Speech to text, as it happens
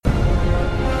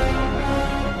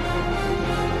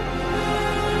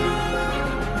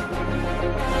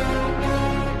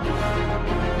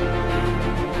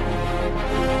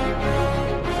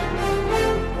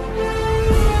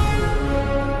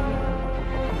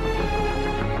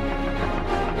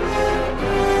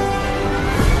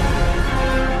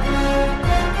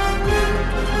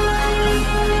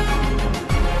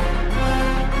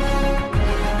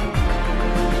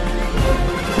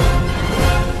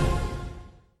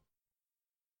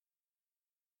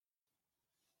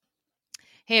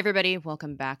Hey, everybody.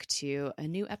 Welcome back to a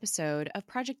new episode of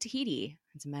Project Tahiti.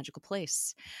 It's a magical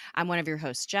place. I'm one of your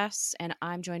hosts, Jess, and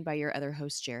I'm joined by your other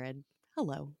host, Jared.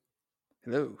 Hello.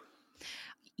 Hello.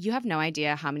 You have no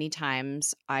idea how many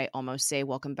times I almost say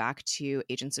welcome back to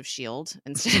Agents of S.H.I.E.L.D.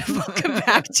 instead of welcome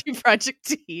back to Project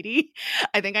Tahiti.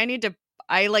 I think I need to,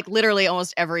 literally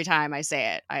almost every time I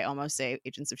say it, I almost say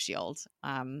Agents of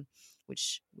S.H.I.E.L.D.,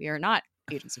 which we are not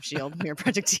Agents of S.H.I.E.L.D. We are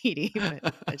Project Tahiti,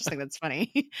 but I just think that's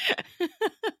funny.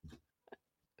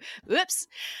 Oops.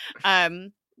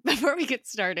 Before we get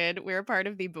started, we're a part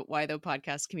of the But Why Though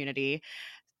podcast community.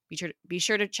 Be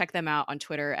sure to check them out on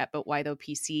Twitter at But Why Though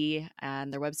PC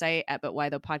and their website at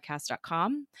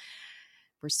butwhythoughpodcast.com.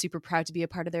 We're super proud to be a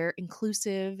part of their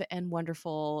inclusive and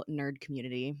wonderful nerd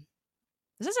community.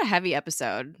 This is a heavy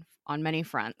episode on many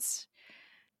fronts.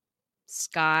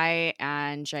 Sky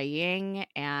and Jiaying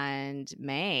and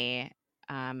May,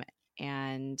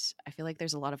 and I feel like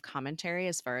there's a lot of commentary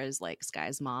as far as like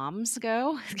Sky's moms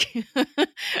go.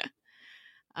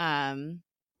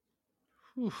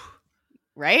 Whew.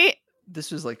 Right?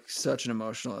 This was like such an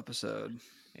emotional episode.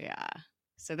 Yeah.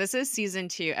 So this is season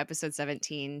 2, episode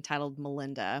 17, titled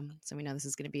Melinda. So we know this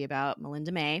is going to be about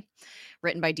Melinda May,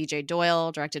 written by DJ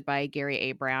Doyle, directed by Gary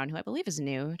A. Brown, who I believe is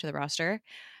new to the roster,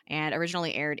 and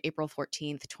originally aired April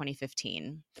 14th,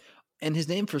 2015. And his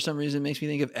name, for some reason, makes me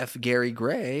think of F. Gary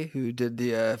Gray, who did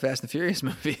the Fast and Furious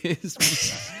movies.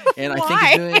 And I think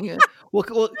he's doing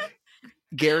well,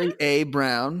 Gary A.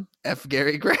 Brown, F.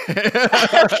 Gary Gray.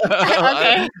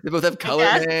 Okay. They both have color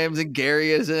names, and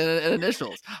Gary is in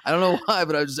initials. I don't know why,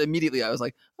 but I was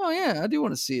like, oh yeah, I do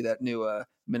want to see that new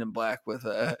Men in Black with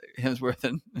Hemsworth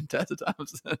and Tessa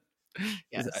Thompson.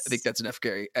 Yes. I think that's an F.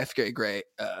 Gary Gray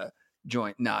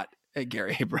joint, not a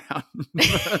Gary A. Brown.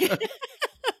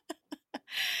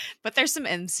 But there's some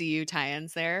MCU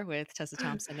tie-ins there with Tessa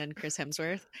Thompson and Chris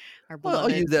Hemsworth. Well, I'll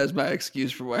use that as my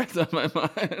excuse for why it's on my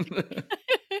mind.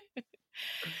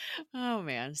 Oh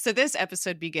man. So this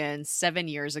episode begins 7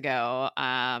 years ago.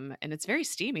 And it's very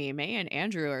steamy. May and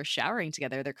Andrew are showering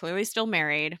together. They're clearly still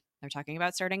married. They're talking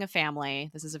about starting a family.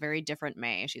 This is a very different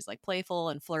May. She's like playful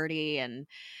and flirty, and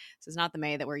this is not the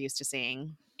May that we're used to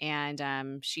seeing.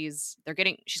 And she's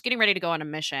getting ready to go on a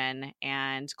mission,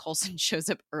 and Coulson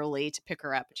shows up early to pick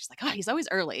her up. And she's like, oh, he's always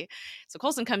early. So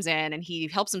Coulson comes in and he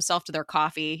helps himself to their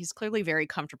coffee. He's clearly very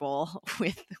comfortable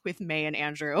with May and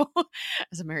Andrew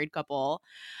as a married couple.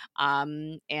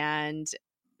 And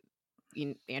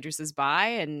Andrew says bye,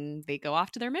 and they go off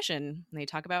to their mission. And they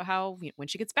talk about how when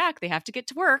she gets back, they have to get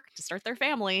to work to start their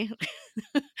family.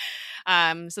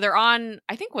 So they're on,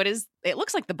 I think it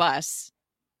looks like the bus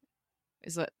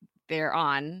is what they're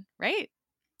on, right?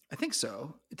 I think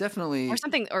so. Definitely. Or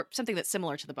something that's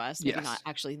similar to the bus, maybe Yes. not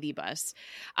actually the bus.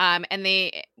 And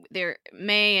they're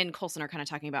May and Coulson are kind of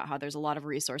talking about how there's a lot of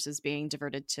resources being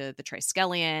diverted to the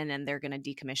Triskelion, and they're going to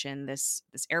decommission this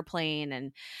airplane.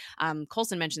 And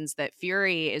Coulson mentions that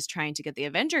Fury is trying to get the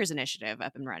Avengers Initiative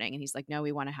up and running, and he's like, no,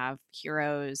 we want to have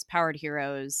powered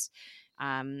heroes,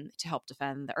 to help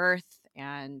defend the Earth,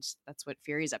 and that's what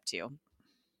Fury's up to.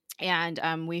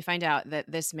 And we find out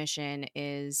that this mission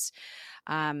is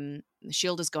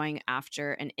S.H.I.E.L.D. is going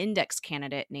after an index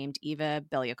candidate named Eva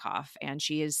Belyakov, and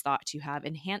she is thought to have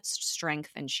enhanced strength,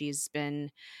 and she's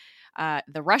been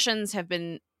the Russians have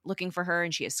been looking for her,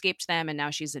 and she escaped them, and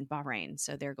now she's in Bahrain.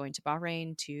 So they're going to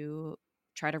Bahrain to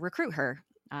try to recruit her,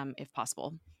 if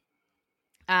possible.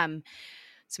 So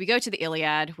we go to the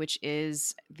Iliad, which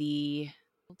is the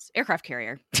aircraft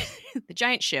carrier, the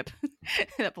giant ship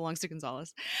that belongs to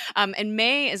Gonzalez. And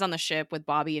May is on the ship with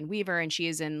Bobby and Weaver, and she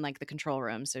is in like the control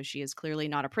room. So she is clearly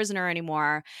not a prisoner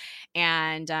anymore.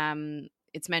 And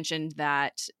it's mentioned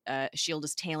that S.H.I.E.L.D.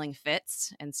 is tailing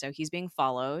Fitz, and so he's being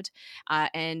followed.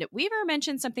 And Weaver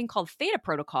mentioned something called Theta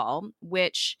Protocol,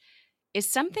 which is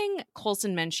something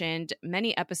Coulson mentioned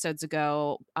many episodes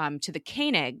ago to the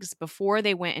Koenigs before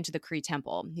they went into the Kree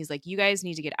Temple. He's like, you guys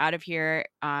need to get out of here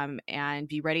and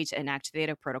be ready to enact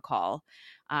Theta Protocol.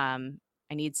 I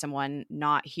need someone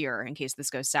not here in case this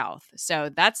goes south. So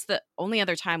that's the only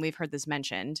other time we've heard this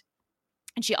mentioned.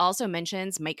 And she also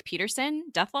mentions Mike Peterson,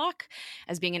 Deathlock,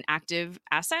 as being an active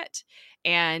asset.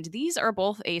 And these are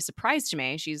both a surprise to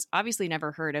me. She's obviously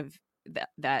never heard of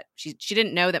that she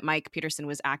didn't know that Mike Peterson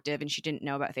was active, and she didn't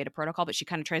know about Theta Protocol, but she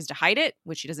kind of tries to hide it,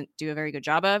 which she doesn't do a very good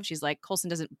job of. She's like, Coulson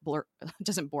doesn't bore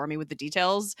me with the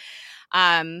details.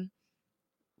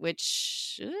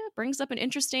 which brings up an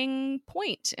interesting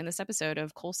point in this episode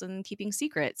of Coulson keeping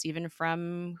secrets, even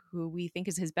from who we think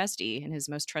is his bestie and his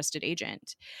most trusted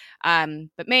agent.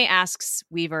 But May asks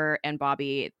Weaver and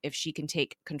Bobby if she can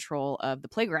take control of the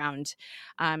playground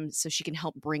so she can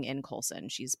help bring in Coulson.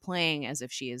 She's playing as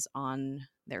if she is on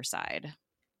their side.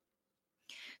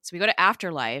 So we go to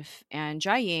Afterlife, and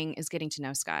Jia Ying is getting to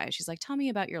know Sky. She's like, tell me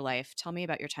about your life. Tell me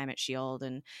about your time at S.H.I.E.L.D.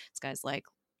 And Sky's like,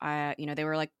 they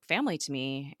were like family to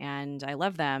me, and I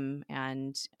love them.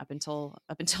 And up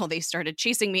until they started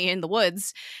chasing me in the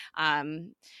woods,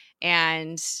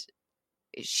 and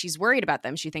she's worried about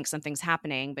them. She thinks something's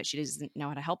happening, but she doesn't know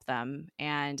how to help them.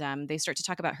 And they start to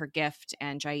talk about her gift.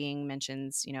 And Jia Ying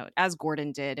mentions, as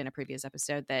Gordon did in a previous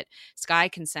episode, that Sky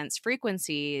can sense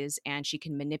frequencies and she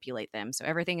can manipulate them. So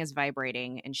everything is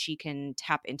vibrating and she can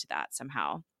tap into that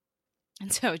somehow.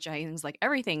 And so Jia Ying's like,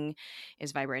 everything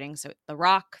is vibrating. So the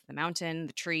rock, the mountain,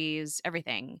 the trees,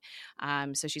 everything.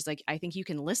 So she's like, I think you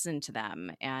can listen to them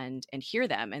and hear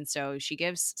them. And so she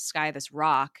gives Sky this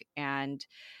rock, and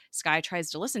Sky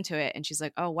tries to listen to it. And she's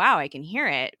like, oh, wow, I can hear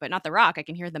it, but not the rock. I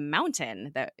can hear the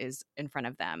mountain that is in front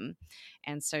of them.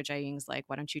 And so Jia Ying's like,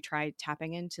 why don't you try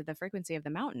tapping into the frequency of the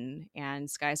mountain? And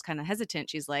Sky's kind of hesitant.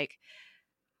 She's like,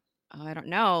 oh, I don't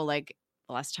know. Like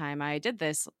the last time I did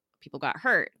this, people got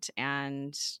hurt.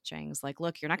 And Jang's like,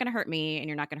 look, you're not going to hurt me and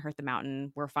you're not going to hurt the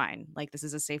mountain. We're fine. Like, this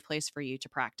is a safe place for you to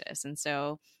practice. And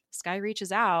so Sky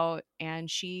reaches out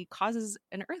and she causes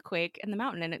an earthquake in the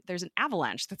mountain, and there's an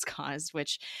avalanche that's caused,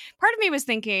 which part of me was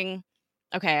thinking,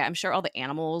 okay, I'm sure all the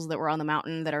animals that were on the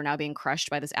mountain that are now being crushed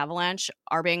by this avalanche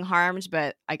are being harmed,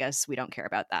 but I guess we don't care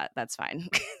about that. That's fine.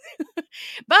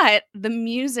 But the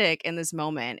music in this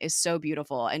moment is so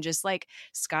beautiful, and just like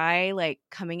Sky like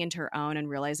coming into her own and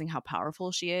realizing how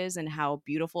powerful she is and how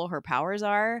beautiful her powers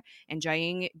are, and Jia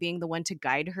Ying being the one to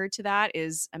guide her to that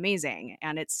is amazing.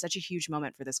 And it's such a huge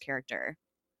moment for this character.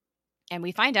 And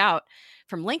we find out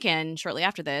from Lincoln shortly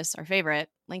after this, our favorite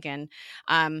Lincoln,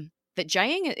 that Jia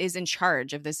Ying is in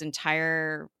charge of this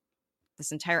entire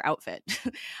outfit.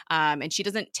 And she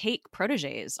doesn't take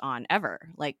proteges on ever.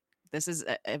 Like, this is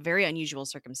a very unusual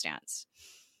circumstance.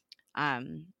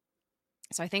 So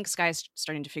I think Sky's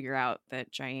starting to figure out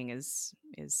that Jia Ying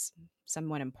is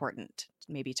somewhat important,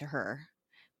 maybe to her,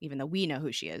 even though we know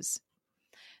who she is.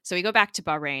 So we go back to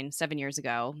Bahrain 7 years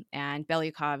ago, and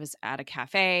Belyukov is at a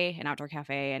cafe, an outdoor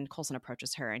cafe, and Coulson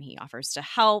approaches her and he offers to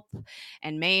help.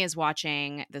 And May is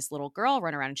watching this little girl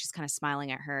run around, and she's kind of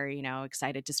smiling at her,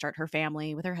 excited to start her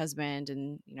family with her husband,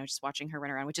 and, just watching her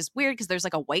run around, which is weird because there's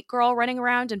like a white girl running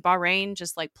around in Bahrain,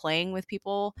 just like playing with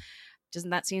people. Doesn't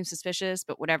that seem suspicious?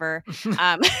 But whatever.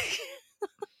 I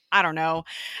don't know.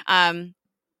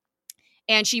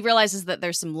 And she realizes that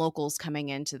there's some locals coming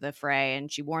into the fray, and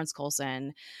she warns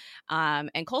Coulson.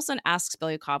 And Coulson asks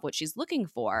Belyukov what she's looking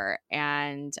for.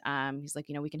 And he's like,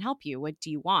 we can help you. What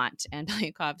do you want? And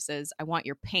Belyukov says, I want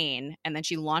your pain. And then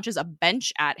she launches a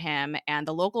bench at him, and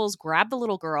the locals grab the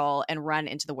little girl and run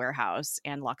into the warehouse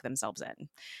and lock themselves in.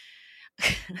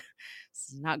 This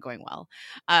is not going well.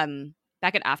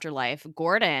 Back at Afterlife,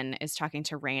 Gordon is talking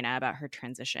to Raina about her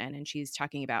transition, and she's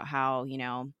talking about how,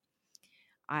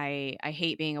 I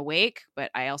hate being awake, but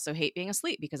I also hate being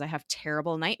asleep because I have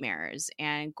terrible nightmares.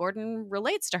 And Gordon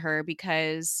relates to her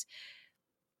because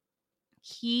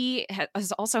he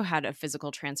has also had a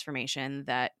physical transformation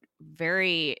that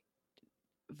very,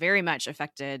 very much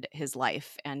affected his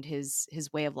life and his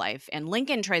way of life. And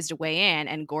Lincoln tries to weigh in,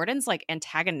 and Gordon's like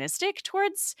antagonistic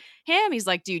towards him. He's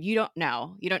like, dude, you don't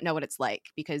know what it's like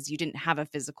because you didn't have a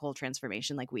physical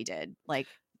transformation like we did. Like,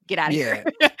 get out of here.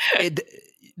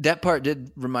 That part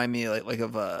did remind me of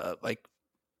I've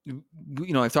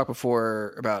talked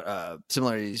before about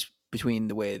similarities between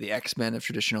the way the X-Men have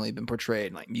traditionally been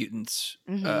portrayed, like mutants,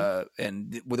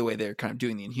 and the way they're kind of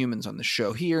doing the Inhumans on the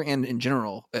show here and in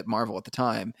general at Marvel at the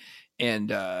time,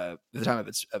 and at the time of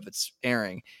its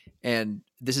airing. And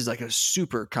this is like a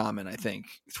super common, I think,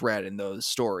 thread in those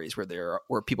stories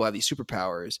where people have these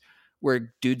superpowers,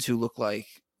 where dudes who look like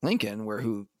Lincoln,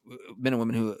 men and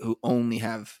women who only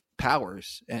have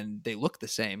powers and they look the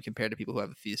same compared to people who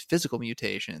have these physical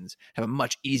mutations have a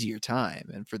much easier time.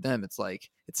 And for them, it's like,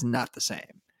 it's not the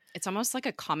same. It's almost like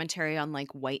a commentary on like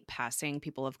white passing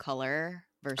people of color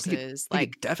versus I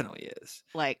think it definitely is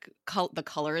like the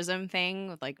colorism thing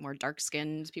with like more dark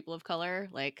skinned people of color.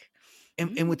 Like,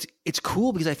 and it's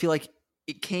cool because I feel like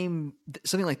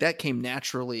something like that came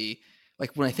naturally.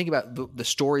 Like when I think about the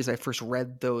stories I first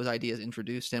read, those ideas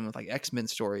introduced in with like X-Men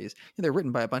stories, they're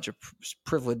written by a bunch of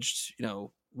privileged,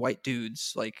 white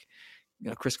dudes. Like,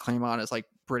 Chris Claremont is like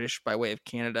British by way of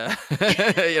Canada.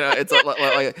 It's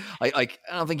like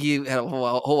I don't think he had a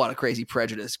whole lot of crazy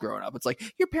prejudice growing up. It's like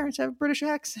your parents have a British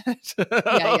accent.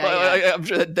 Yeah. I'm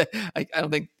sure that I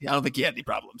don't think he had any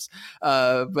problems,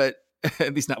 but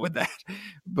at least not with that.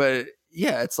 But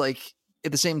yeah, it's like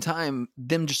at the same time,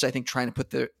 them just I think trying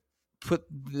to put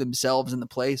themselves in the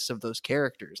place of those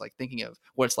characters, like thinking of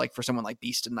what it's like for someone like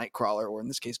Beast and Nightcrawler, or in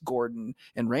this case Gordon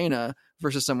and Raina,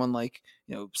 versus someone like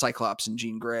Cyclops and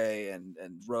Jean Grey and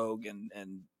Rogue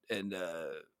and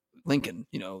Lincoln.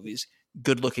 These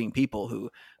good-looking people who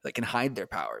can hide their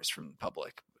powers from the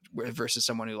public, versus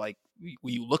someone who when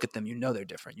you look at them, they're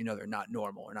different. They're not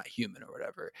normal or not human or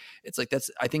whatever. It's like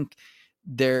I think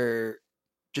they're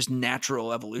just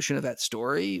natural evolution of that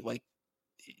story. Like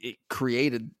it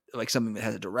created something that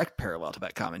has a direct parallel to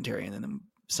that commentary, and then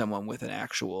someone with an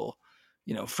actual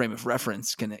frame of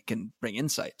reference can bring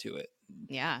insight to it.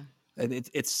 Yeah,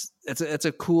 it's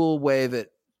a cool way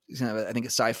that I think a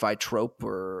sci-fi trope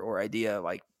or idea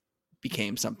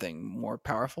became something more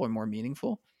powerful and more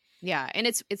meaningful. Yeah, and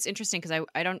it's interesting because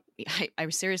I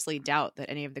seriously doubt that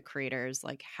any of the creators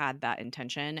had that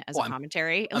intention as a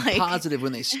commentary. I'm positive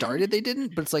when they started they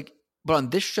didn't, but it's but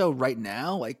on this show right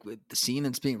now, with the scene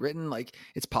that's being written,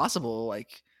 it's possible.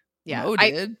 Yeah, Mo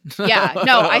did.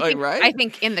 I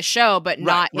think in the show, but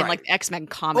not in the X-Men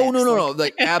comics. Oh no,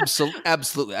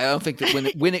 absolutely. I don't think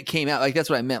that when it came out, that's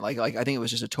what I meant. I think it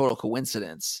was just a total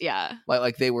coincidence. Yeah,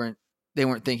 they weren't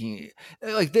thinking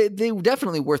they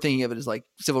definitely were thinking of it as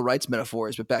civil rights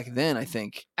metaphors, but back then I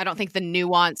don't think the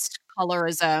nuanced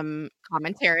colorism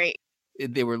commentary.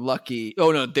 They were lucky.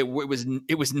 Oh no, it was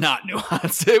not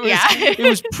nuanced. It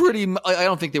was pretty. I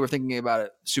don't think they were thinking about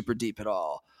it super deep at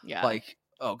all. Yeah,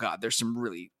 oh god, there's some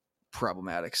really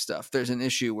problematic stuff. There's an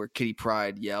issue where Kitty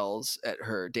Pryde yells at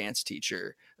her dance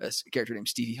teacher, a character named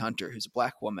Stevie Hunter, who's a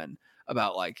black woman,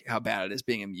 about how bad it is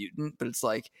being a mutant. But it's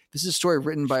this is a story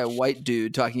written by a white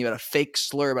dude talking about a fake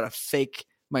slur about a fake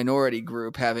minority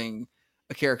group having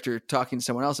a character talking to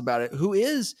someone else about it who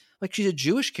is she's a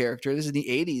Jewish character. This is in the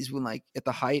 80s when at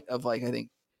the height of I think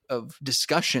of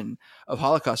discussion of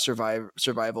Holocaust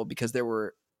survival, because there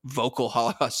were vocal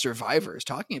Holocaust survivors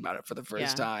talking about it for the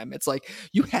first time. It's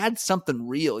you had something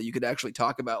real you could actually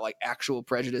talk about, actual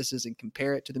prejudices, and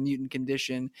compare it to the mutant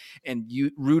condition, and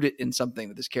you root it in something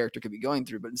that this character could be going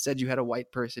through. But instead you had a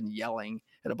white person yelling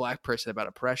at a black person about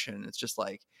oppression. It's just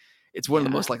it's one of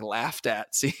the most laughed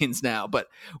at scenes now, but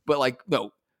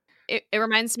no. It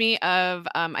reminds me of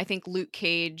I think Luke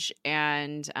Cage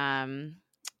and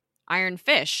Iron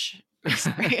Fist.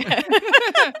 Sorry.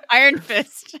 Iron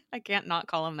Fist. I can't not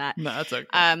call him that. No, that's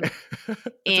okay.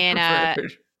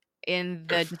 In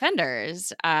the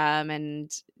Defenders, and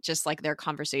just their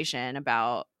conversation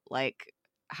about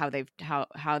how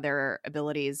their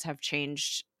abilities have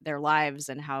changed their lives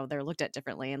and how they're looked at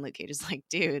differently. And Luke Cage is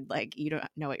dude, you don't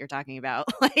know what you're talking about.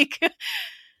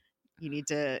 You need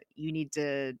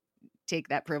to take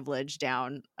that privilege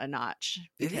down a notch.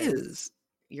 It is.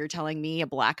 You're telling me, a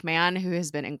black man who has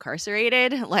been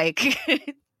incarcerated,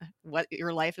 what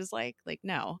your life is like?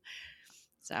 No.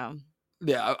 So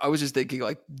yeah, I was just thinking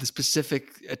the specific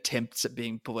attempts at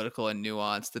being political and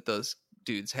nuanced that those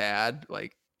dudes had.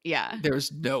 Yeah,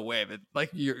 there's no way that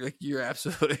you're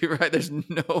absolutely right. There's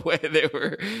no way they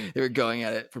were going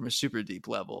at it from a super deep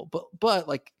level. But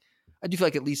I do feel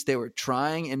at least they were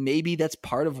trying, and maybe that's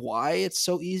part of why it's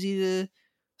so easy to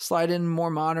slide in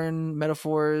more modern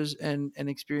metaphors and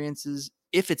experiences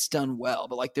if it's done well.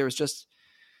 But there was just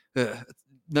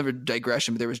another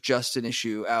digression, but there was just an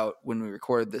issue out when we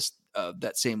recorded this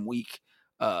that same week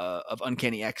of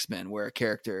Uncanny X-Men, where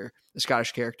a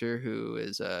Scottish character who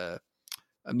is a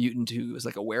mutant who is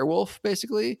a werewolf,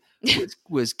 basically,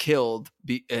 was killed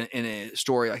in a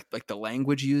story like the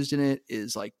language used in it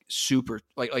is super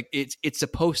it's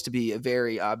supposed to be a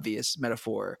very obvious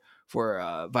metaphor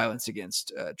for violence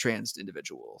against trans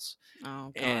individuals.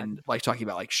 Oh, God. And talking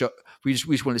about we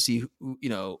just wanted to see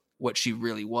what she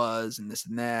really was, and this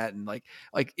and that, and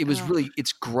it was really,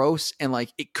 it's gross, and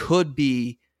it could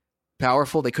be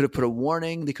powerful. They could have put a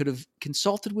warning. They could have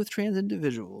consulted with trans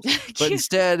individuals, but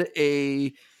instead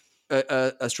a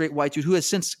straight white dude who has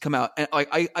since come out, and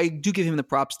I do give him the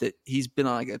props that he's been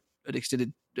on an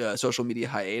extended social media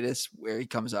hiatus where he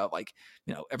comes out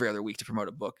every other week to promote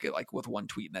a book with one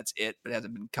tweet, and that's it, but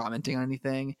hasn't been commenting on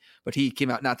anything. But he came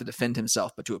out not to defend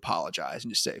himself, but to apologize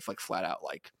and just say flat out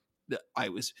I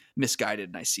was misguided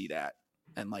and I see that,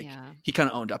 and he kind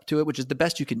of owned up to it, which is the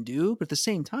best you can do. But at the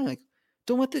same time,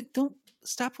 don't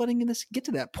stop letting this get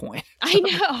to that point. I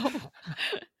know.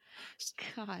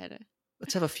 God.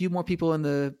 let's have a few more people in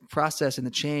the process, in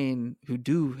the chain, who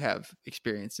do have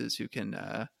experiences, who can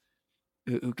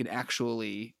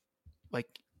actually like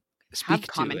Have speak to it.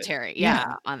 commentary,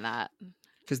 yeah, on that.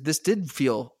 Because this did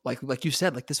feel like you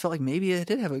said, like this felt like maybe it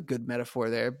did have a good metaphor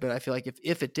there, but I feel like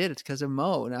if it did, it's because of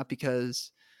Mo, not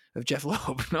because of Jeff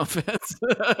Loeb. No offense.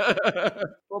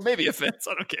 Well, maybe offense.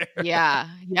 I don't care.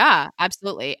 Yeah,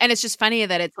 absolutely. And it's just funny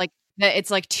that it's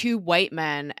like two white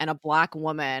men and a black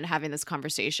woman having this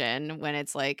conversation, when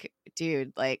it's like,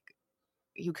 dude, like,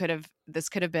 this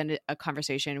could have been a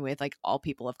conversation with like all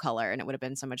people of color, and it would have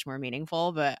been so much more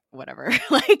meaningful, but whatever.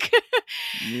 Like,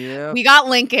 yeah, we got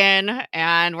Lincoln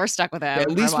and we're stuck with him.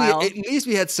 at least for a while. at least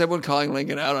we had someone calling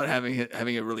Lincoln out on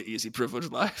having a really easy,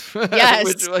 privileged life. Yes.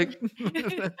 Which, like,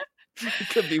 it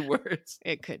could be worse.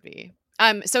 It could be.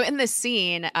 So in this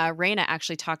scene, Raina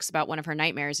actually talks about one of her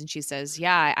nightmares, and she says,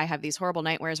 yeah, I have these horrible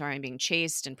nightmares where I'm being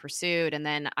chased and pursued. And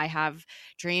then I have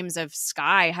dreams of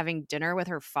Skye having dinner with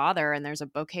her father, and there's a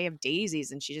bouquet of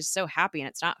daisies, and she's just so happy. And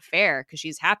it's not fair because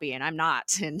she's happy and I'm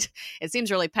not. And it seems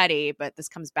really petty, but this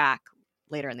comes back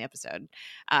later in the episode.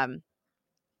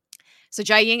 So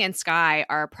Jiaying and Skye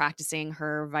are practicing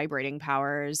her vibrating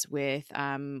powers with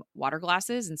water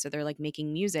glasses. And so they're like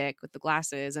making music with the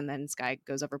glasses. And then Skye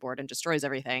goes overboard and destroys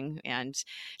everything. And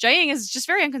Jiaying is just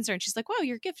very unconcerned. She's like, wow,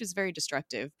 your gift is very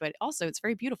destructive, but also it's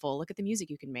very beautiful. Look at the music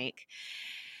you can make.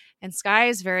 And Skye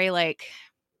is very like,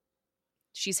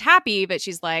 she's happy, but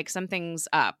she's like, something's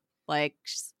up. Like,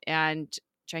 and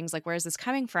Jiaying's like, where's this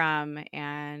coming from?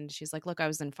 And she's like, look, I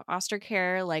was in foster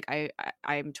care. Like,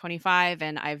 I'm 25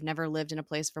 and I've never lived in a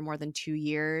place for more than 2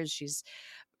 years. She's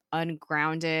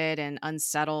ungrounded and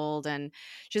unsettled, and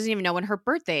she doesn't even know when her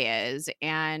birthday is.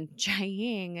 And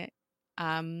Jiaying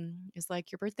is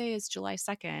like, your birthday is July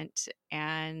 2nd.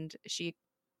 And she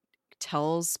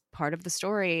tells part of the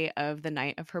story of the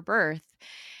night of her birth.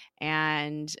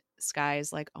 And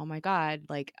Skye's like, oh my God,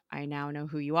 like, I now know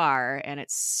who you are. And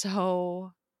it's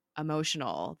so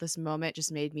emotional. This moment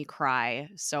just made me cry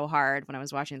so hard when I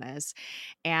was watching this.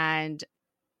 And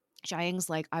Jiaying's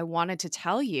like, I wanted to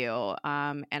tell you.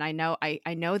 And I know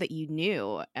that you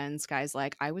knew. And Skye's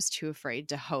like, I was too afraid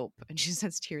to hope. And she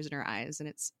has tears in her eyes. And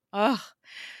it's, oh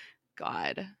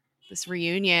God, this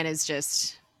reunion is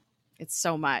just, it's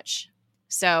so much.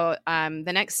 So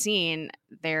the next scene,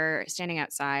 they're standing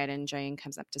outside, and Jiaying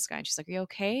comes up to Skye, and she's like, are you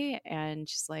okay? And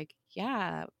she's like,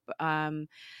 yeah.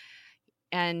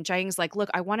 And Jiaying's like, look,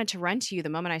 I wanted to run to you the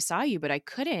moment I saw you, but I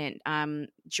couldn't.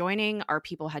 Joining our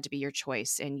people had to be your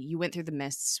choice, and you went through the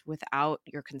mists without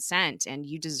your consent, and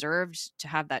you deserved to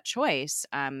have that choice.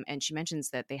 And she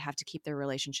mentions that they have to keep their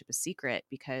relationship a secret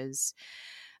because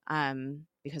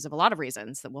of a lot of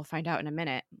reasons that we'll find out in a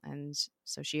minute. And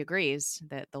so she agrees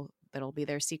that that'll be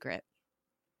their secret.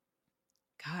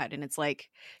 God, and it's like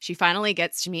she finally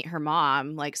gets to meet her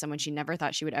mom, like someone she never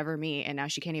thought she would ever meet, and now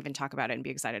she can't even talk about it and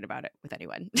be excited about it with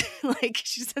anyone. Like,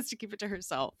 she just has to keep it to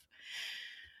herself.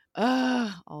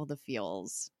 All the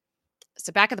feels.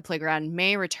 So back at the playground,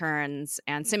 May returns,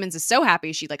 and Simmons is so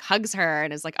happy. She like hugs her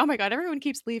and is like, oh my God, everyone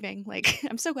keeps leaving. Like,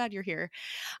 I'm so glad you're here.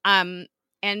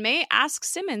 And May asks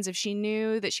Simmons if she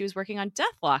knew that she was working on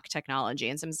Deathlock technology.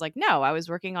 And Simmons is like, no, I was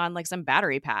working on like some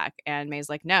battery pack. And May's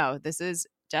like, no, this is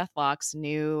Deathlock's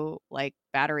new like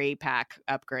battery pack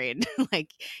upgrade. Like,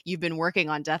 you've been working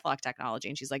on Deathlock technology.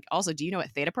 And she's like, also, do you know what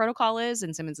Theta Protocol is?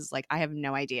 And Simmons is like, I have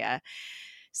no idea.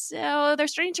 So they're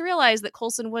starting to realize that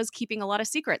Coulson was keeping a lot of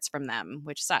secrets from them,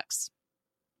 which sucks.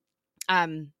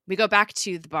 We go back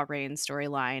to the Bahrain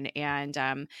storyline, and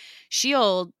the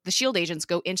Shield agents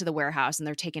go into the warehouse, and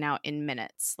they're taken out in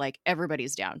minutes. Like,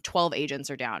 everybody's down. 12 agents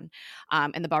are down.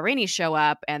 And the Bahrainis show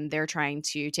up, and they're trying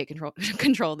to take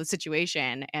control of the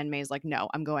situation. And May's like, no,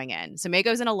 I'm going in. So May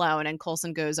goes in alone, and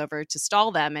Coulson goes over to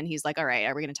stall them. And he's like, all right,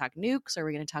 are we going to talk nukes, or are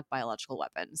we going to talk biological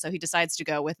weapons? So he decides to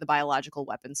go with the biological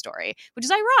weapon story, which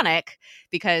is ironic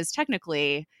because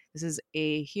technically this is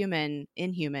a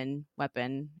inhuman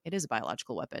weapon. It is a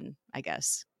biological weapon, I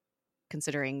guess,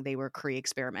 considering they were Kree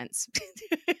experiments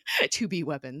to be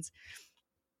weapons.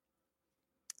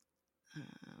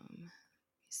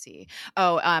 See.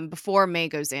 Before May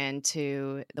goes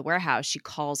into the warehouse, she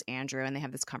calls Andrew, and they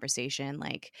have this conversation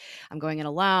like, I'm going in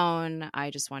alone.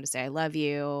 I just want to say I love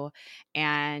you.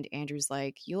 And Andrew's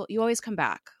like, you always come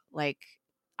back. Like,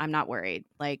 I'm not worried.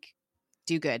 Like,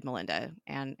 do good, Melinda,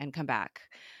 and come back.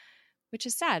 Which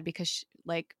is sad because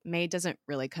like May doesn't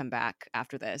really come back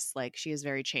after this. Like, she is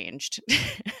very changed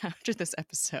after this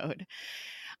episode.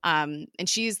 And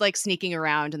she's like sneaking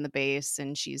around in the base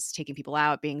and she's taking people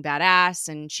out, being badass.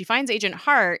 And she finds Agent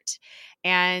Hart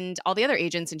and all the other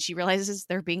agents, and she realizes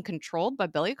they're being controlled by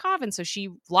Belyakov. And so she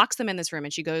locks them in this room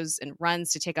and she goes and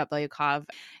runs to take out Belyakov,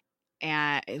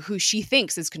 and who she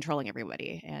thinks is controlling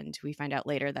everybody. And we find out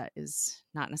later that is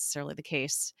not necessarily the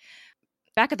case.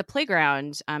 Back at the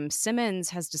playground, Simmons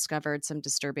has discovered some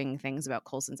disturbing things about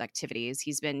Coulson's activities.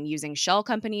 He's been using shell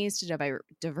companies to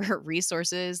divert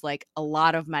resources. Like, a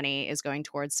lot of money is going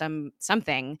towards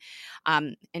something.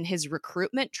 And his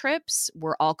recruitment trips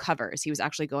were all covers. He was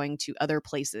actually going to other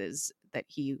places that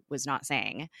he was not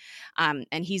saying.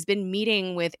 And he's been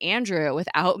meeting with Andrew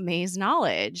without May's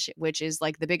knowledge, which is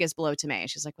like the biggest blow to May.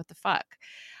 She's like, what the fuck?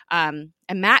 And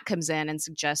Matt comes in and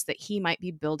suggests that he might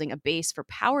be building a base for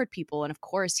powered people. And of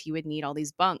course, he would need all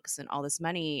these bunks and all this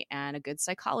money and a good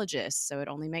psychologist. So it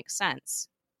only makes sense.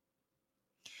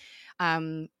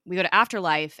 We go to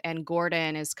Afterlife, and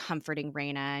Gordon is comforting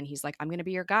Raina, and he's like, I'm going to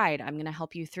be your guide. I'm going to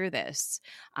help you through this.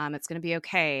 It's going to be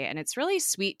okay. And it's really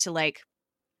sweet to, like,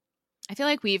 I feel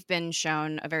like we've been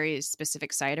shown a very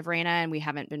specific side of Raina, and we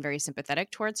haven't been very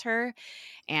sympathetic towards her.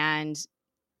 And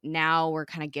now we're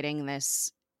kind of getting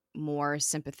this more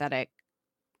sympathetic.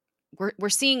 We're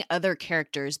seeing other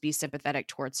characters be sympathetic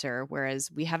towards her,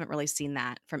 whereas we haven't really seen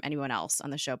that from anyone else on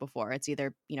the show before. It's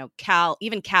either, Cal,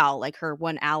 like her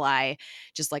one ally,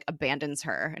 just like abandons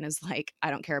her and is like,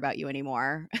 I don't care about you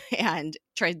anymore, and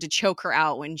tried to choke her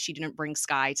out when she didn't bring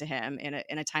Skye to him in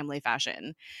a timely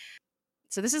fashion.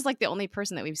 So this is like the only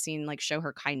person that we've seen like show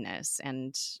her kindness,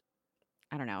 and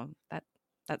I don't know,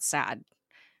 that's sad.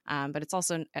 But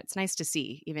it's nice to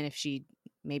see, even if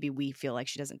maybe we feel like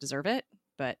she doesn't deserve it,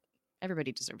 but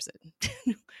everybody deserves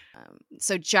it.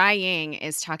 So Jiaying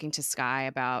is talking to Skye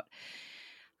about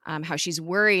how she's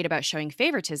worried about showing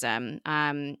favoritism.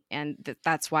 And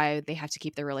that's why they have to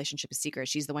keep their relationship a secret.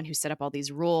 She's the one who set up all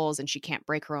these rules, and she can't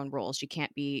break her own rules. She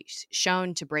can't be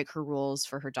shown to break her rules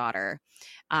for her daughter.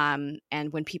 And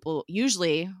when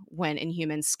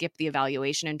Inhumans skip the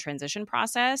evaluation and transition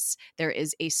process, there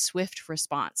is a swift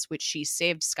response, which she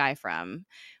saved Skye from.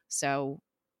 So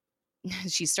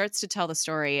she starts to tell the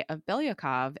story of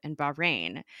Belyakov and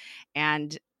Bahrain.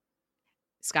 And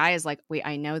Skye is like, wait,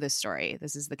 I know this story.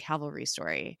 This is the cavalry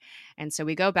story. And so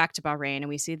we go back to Bahrain, and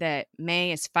we see that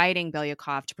May is fighting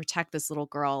Belyakov to protect this little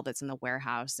girl that's in the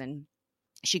warehouse. And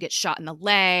she gets shot in the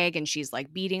leg, and she's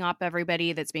like beating up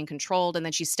everybody that's being controlled. And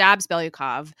then she stabs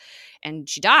Belyakov and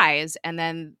she dies.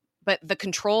 But the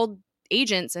controlled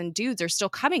agents and dudes are still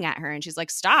coming at her, and she's like,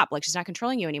 stop, like, she's not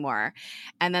controlling you anymore.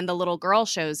 And then the little girl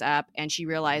shows up, and she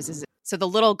realizes, so the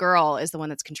little girl is the one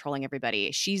that's controlling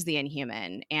everybody. She's the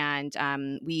Inhuman. And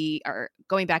we are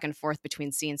going back and forth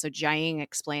between scenes. So Jiaying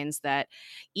explains that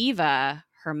Eva,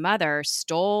 her mother,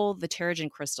 stole the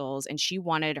Terrigen crystals, and she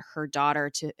wanted her daughter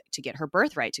to get her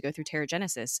birthright, to go through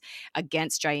Terrigenesis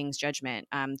against Jiaying's judgment.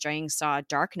 Jiaying saw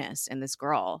darkness in this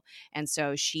girl. And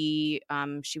so she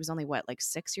was only, like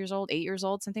 6 years old, 8 years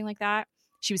old, something like that.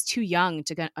 She was too young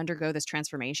to undergo this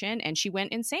transformation, and she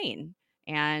went insane.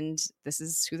 And this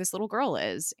is who this little girl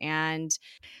is. And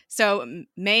so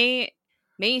May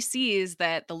sees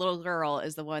that the little girl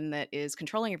is the one that is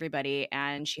controlling everybody,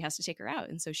 and she has to take her out.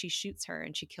 And so she shoots her,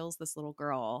 and she kills this little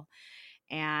girl.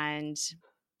 And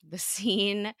the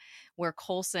scene where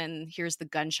Coulson hears the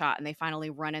gunshot and they finally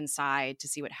run inside to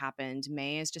see what happened,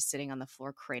 May is just sitting on the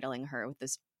floor cradling her with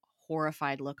this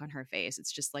horrified look on her face.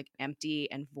 It's just like empty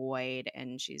and void,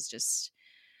 and she's just,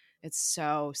 it's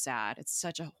so sad. It's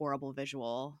such a horrible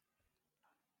visual.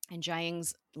 And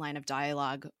Jiaying's line of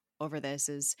dialogue over this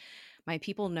is, my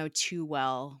people know too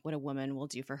well what a woman will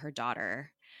do for her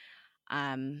daughter.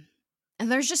 And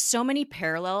there's just so many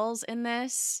parallels in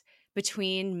this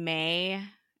between May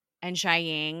and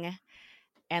Jiaying.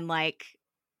 And like,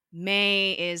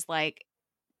 May is like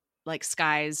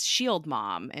Skye's shield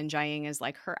mom, and Jiaying is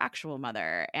like her actual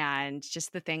mother. And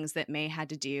just the things that May had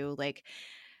to do, like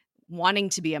wanting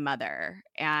to be a mother,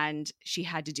 and she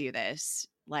had to do this.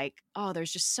 Like, oh,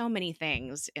 there's just so many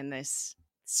things in this,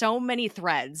 so many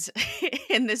threads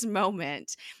in this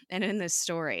moment and in this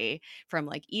story, from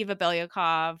like Eva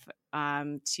Belyakov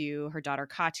to her daughter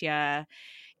Katya,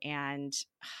 and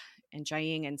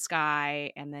Jiaying and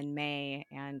Skye, and then May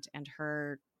and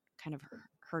her kind of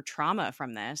her trauma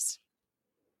from this.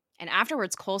 And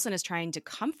afterwards, Coulson is trying to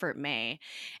comfort May,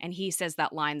 and he says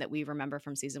that line that we remember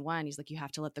from season 1. He's like, you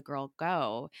have to let the girl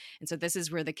go. And so this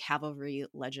is where the cavalry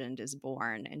legend is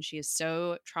born. And she is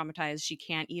so traumatized, she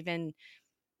can't even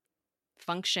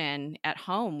function at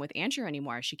home with Andrew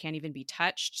anymore. She can't even be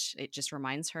touched. It just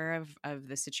reminds her of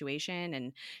the situation.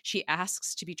 And she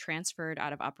asks to be transferred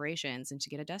out of operations and to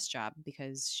get a desk job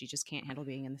because she just can't handle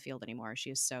being in the field anymore. She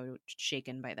is so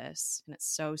shaken by this. And it's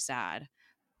so sad.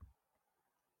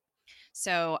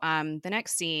 So the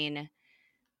next scene,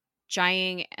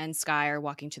 Jiaying and Sky are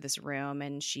walking to this room,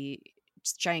 and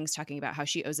Jiaying's talking about how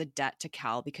she owes a debt to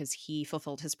Cal because he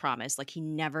fulfilled his promise. Like, he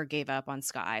never gave up on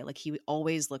Sky. Like, he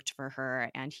always looked for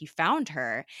her, and he found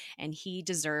her, and he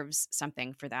deserves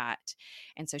something for that.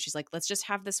 And so she's like, let's just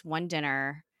have this one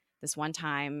dinner, this one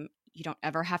time. You don't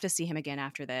ever have to see him again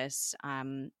after this.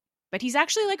 But he's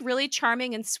actually like really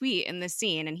charming and sweet in this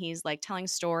scene. And he's like telling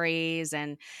stories,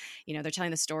 and, they're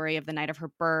telling the story of the night of her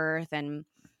birth. And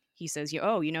he says,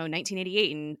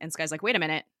 1988. And Sky's like, wait a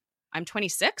minute, I'm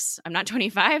 26. I'm not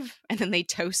 25. And then they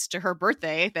toast to her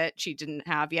birthday that she didn't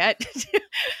have yet.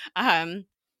 And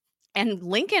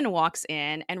Lincoln walks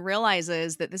in and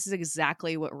realizes that this is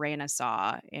exactly what Raina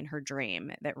saw in her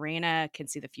dream, that Raina can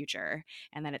see the future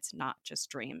and that it's not just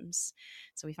dreams.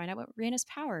 So we find out what Raina's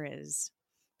power is.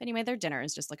 But anyway, their dinner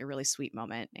is just like a really sweet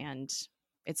moment. And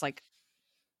it's like,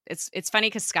 it's funny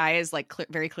because Sky is like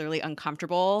very clearly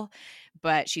uncomfortable,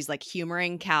 but she's like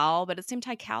humoring Cal. But at the same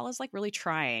time, Cal is like really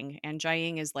trying, and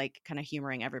Jiaying is like kind of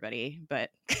humoring everybody. But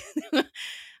I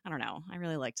don't know. I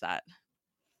really liked that.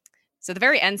 So the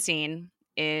very end scene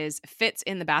is Fitz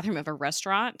in the bathroom of a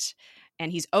restaurant,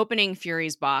 and he's opening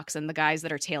Fury's box, and the guys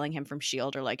that are tailing him from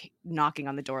S.H.I.E.L.D. are like knocking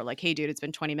on the door like, hey, dude, it's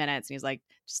been 20 minutes. And he's like,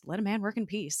 just let a man work in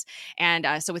peace. And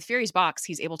so with Fury's box,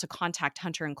 he's able to contact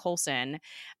Hunter and Coulson,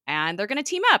 and they're going to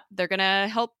team up. They're going to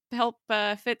help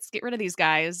Fitz get rid of these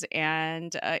guys.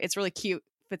 And it's really cute.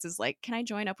 Fitz is like, can I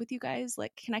join up with you guys?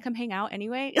 Like, can I come hang out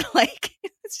anyway? Like,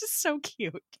 it's just so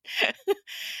cute.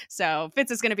 So Fitz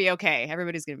is going to be okay.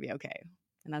 Everybody's going to be okay.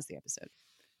 And that's the episode.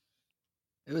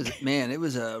 It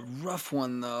was a rough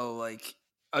one though. Like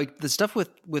the stuff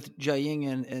with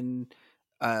Jiaying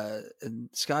and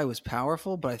Sky was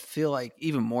powerful, but I feel like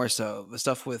even more so the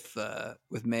stuff with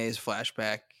May's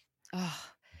flashback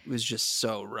was just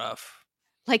so rough.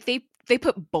 Like they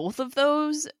put both of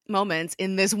those moments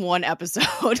in this one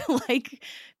episode. Like,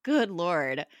 good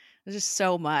Lord, there's just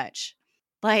so much.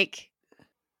 Like,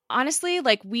 honestly,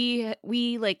 like we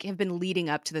like have been leading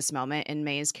up to this moment in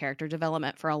May's character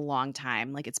development for a long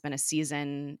time. Like, it's been a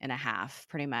season and a half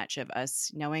pretty much of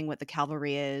us knowing what the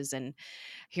Cavalry is and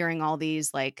hearing all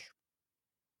these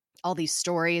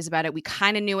stories about it. We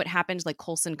kind of knew what happened. Like,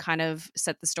 Coulson kind of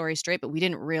set the story straight, but we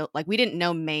didn't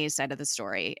know May's side of the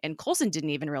story. And Coulson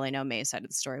didn't even really know May's side of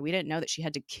the story. We didn't know that she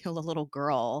had to kill a little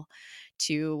girl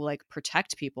to like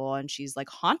protect people, and she's like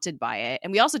haunted by it.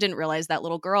 And we also didn't realize that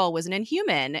little girl was an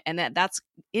Inhuman, and that's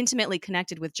intimately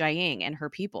connected with Jiaying and her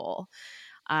people.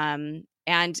 And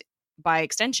by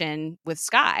extension with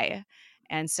Sky.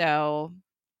 And so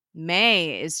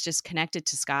May is just connected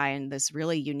to Sky in this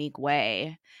really unique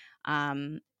way.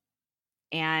 And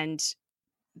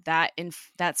that's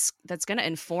going to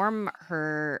inform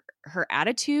her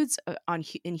attitudes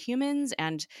in humans.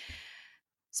 And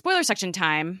spoiler section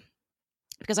time,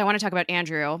 because I want to talk about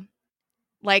Andrew.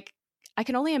 Like, I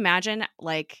can only imagine,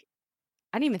 like,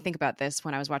 I didn't even think about this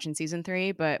when I was watching season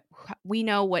 3, but we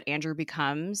know what Andrew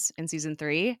becomes in season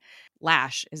 3.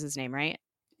 Lash is his name, right?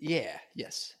 Yeah.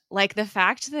 Yes. Like, the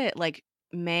fact that like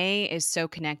May is so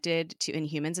connected to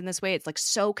Inhumans in this way, it's like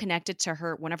so connected to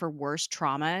one of her worst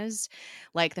traumas.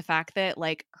 Like, the fact that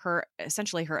like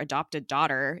essentially her adopted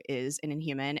daughter is an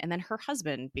Inhuman, and then her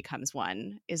husband becomes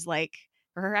one, is like,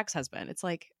 or her ex-husband. It's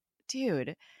like,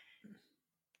 dude,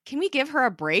 can we give her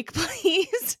a break,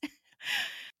 please?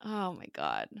 Oh my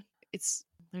God.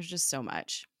 There's just so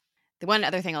much. The one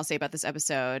other thing I'll say about this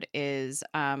episode is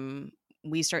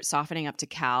we start softening up to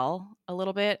Cal a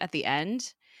little bit at the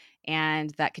end,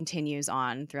 and that continues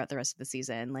on throughout the rest of the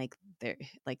season. Like, there's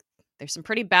some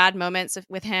pretty bad moments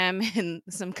with him in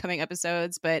some coming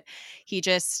episodes, but he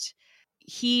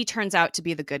turns out to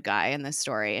be the good guy in this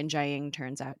story, and Jiaying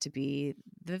turns out to be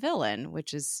the villain,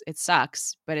 which it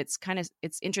sucks, but it's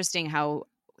interesting how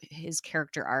his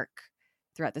character arc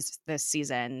throughout this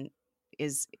season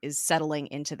is settling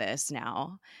into this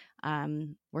now,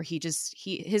 where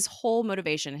his whole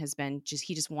motivation has been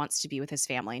he just wants to be with his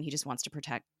family, and he just wants to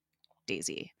protect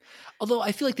Daisy. Although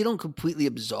I feel like they don't completely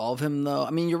absolve him, though. I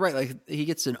mean, you're right. Like, he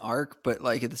gets an arc, but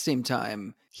like at the same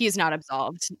time, he is not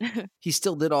absolved. He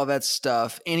still did all that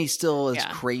stuff, and he still is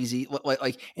crazy.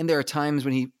 Like, and there are times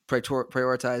when he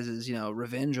prioritizes,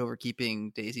 revenge over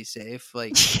keeping Daisy safe.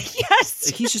 Like, yes,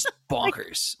 like, he's just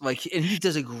bonkers. Like, and he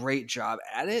does a great job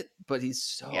at it, but he's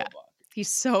so bonkers. He's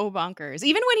so bonkers.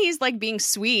 Even when he's like being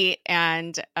sweet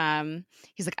and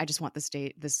he's like, I just want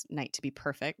this night to be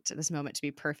perfect, this moment to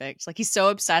be perfect. Like he's so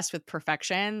obsessed with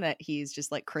perfection that he's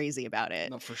just like crazy about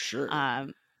it. No, for sure.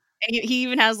 And he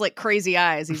even has like crazy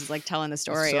eyes. He's like telling the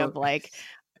story So- of like,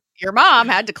 your mom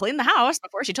had to clean the house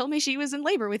before she told me she was in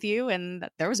labor with you, and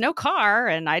that there was no car,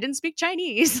 and I didn't speak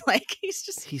Chinese. Like he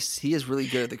is really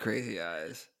good at the crazy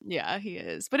eyes. Yeah, he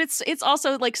is. But it's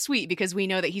also like sweet because we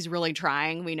know that he's really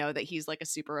trying. We know that he's like a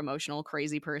super emotional,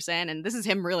 crazy person, and this is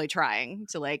him really trying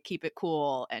to like keep it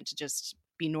cool and to just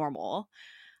be normal.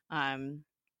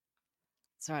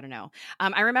 So I don't know.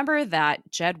 I remember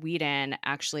that Jed Whedon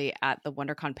actually at the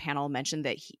WonderCon panel mentioned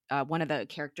that one of the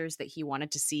characters that he wanted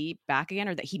to see back again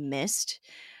or that he missed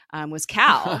was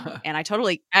Cal, and I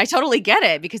totally get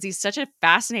it because he's such a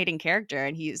fascinating character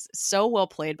and he's so well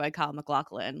played by Kyle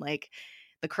MacLachlan. Like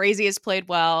the crazy is played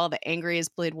well, the angry is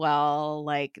played well,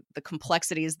 like the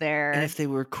complexity is there. And if they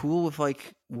were cool with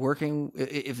like working,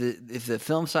 if the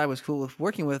film side was cool with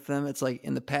working with them, it's like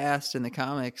in the past in the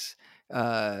comics. What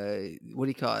do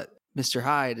you call it? Mr.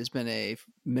 Hyde has been a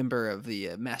member of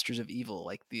the Masters of Evil,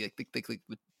 like the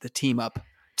team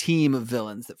of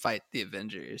villains that fight the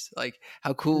Avengers. Like,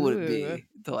 how cool would it be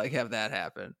to like have that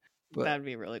happen? But that'd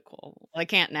be really cool. Well, I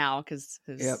can't now because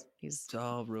he's it's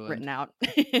all ruined. Written out.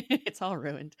 It's all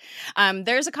ruined.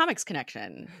 There's a comics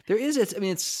connection. There is. It's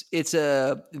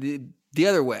the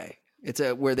other way. It's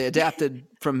where they adapted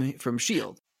from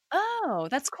Shield. Oh,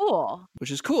 that's cool.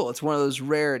 Which is cool. It's one of those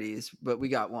rarities, but we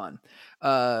got one.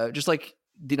 Just like,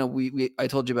 you know, I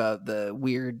told you about the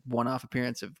weird one-off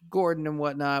appearance of Gordon and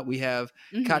whatnot. We have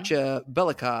Katya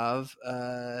Belikov,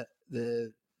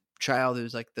 the child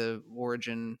who's like the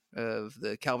origin of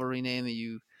the Calvary name that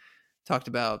you talked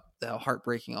about, how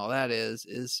heartbreaking all that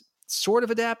is sort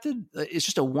of adapted. It's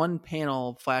just a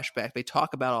one-panel flashback. They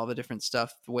talk about all the different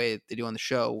stuff the way they do on the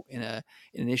show in an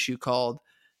issue called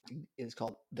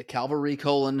The Calvary: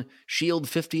 Shield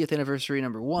 50th Anniversary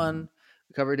 #1.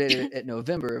 The cover date at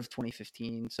November of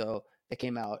 2015. So it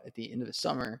came out at the end of the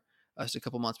summer, just a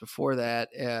couple months before that.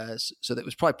 So that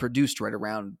was probably produced right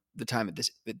around the time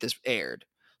that this aired.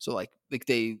 So like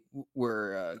they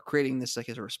were creating this like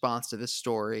as a response to this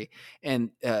story,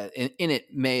 and in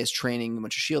it, May is training a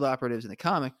bunch of Shield operatives in the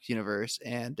comic universe,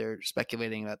 and they're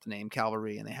speculating about the name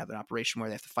Calvary, and they have an operation where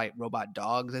they have to fight robot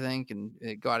dogs, I think, and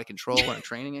go out of control on a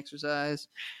training exercise.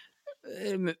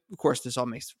 And of course, this all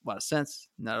makes a lot of sense,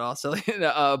 not at all silly,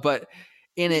 but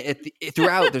in it,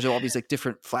 throughout, there's all these like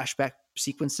different flashback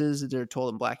sequences that are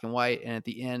told in black and white, and at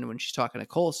the end when she's talking to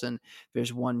Coulson,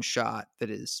 there's one shot that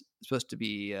is supposed to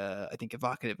be I think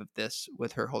evocative of this,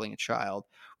 with her holding a child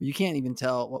where you can't even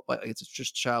tell what it's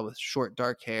just a child with short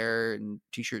dark hair and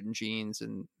t-shirt and jeans,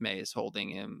 and May is holding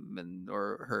him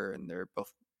or her, and they're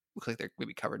both look like they're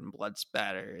maybe covered in blood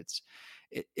spatter.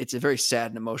 It's a very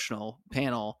sad and emotional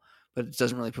panel, but it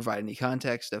doesn't really provide any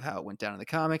context of how it went down in the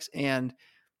comics, and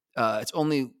it's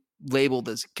only labeled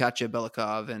as Katya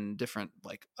Belikov and different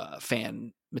like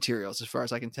fan materials. As far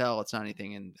as I can tell, it's not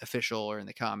anything official or in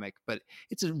the comic, but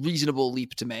it's a reasonable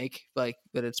leap to make, like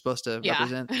that it's supposed to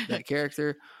represent that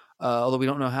character. Although we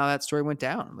don't know how that story went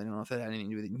down. We don't know if it had anything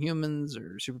to do with humans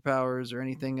or superpowers or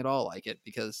anything at all like it,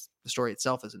 because the story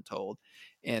itself isn't told.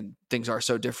 And things are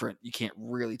so different, you can't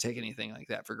really take anything like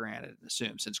that for granted and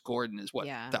assume, since Gordon is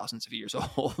thousands of years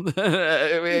old.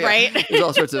 Right? There's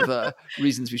all sorts of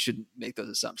reasons we shouldn't make those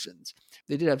assumptions.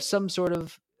 They did have some sort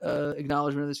of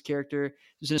acknowledgement of this character.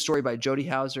 There's in a story by Jody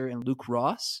Hauser and Luke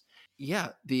Ross.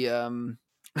 Yeah, the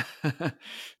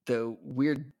the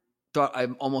weird thought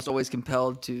I'm almost always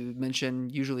compelled to mention.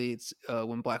 Usually it's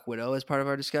when Black Widow is part of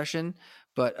our discussion,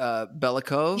 but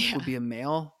Belikov would be a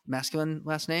male, masculine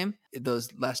last name. Those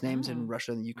last names in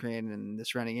Russia and Ukraine and the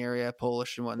surrounding area,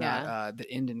 Polish and whatnot, that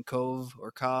end in Kov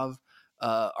or Kov,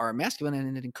 are masculine and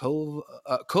end in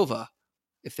Kova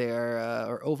if they are,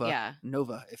 or Ova,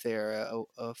 Nova if they are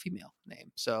a female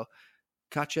name. So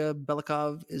Katya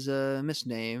Belikov is a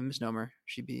misnomer.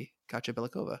 She'd be Katya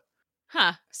Belikova.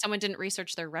 Huh. Someone didn't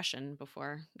research their Russian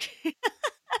before.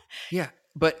 Yeah.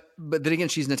 But then again,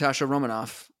 she's Natasha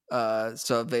Romanoff.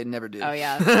 So they never do. Oh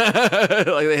yeah.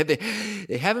 Like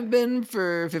they haven't been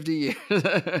for 50 years.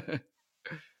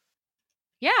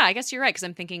 Yeah, I guess you're right, because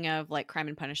I'm thinking of like Crime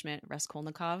and Punishment,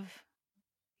 Raskolnikov.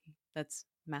 That's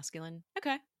masculine.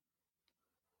 Okay.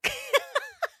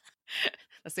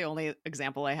 That's the only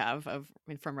example I have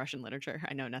from Russian literature.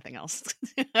 I know nothing else.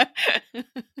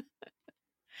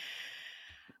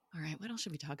 All right, what else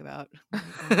should we talk about?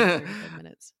 35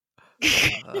 minutes.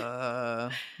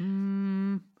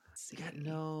 Got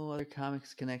no other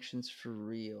comics connections for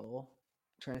real.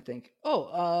 I'm trying to think.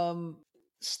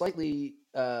 slightly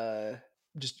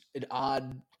just an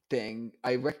odd thing.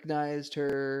 I recognized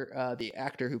her, the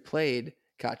actor who played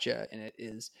Katya in it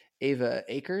is Ava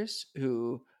Akers,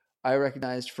 who I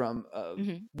recognized from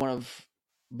Mhm. one of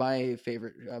my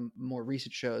favorite more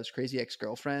recent shows, Crazy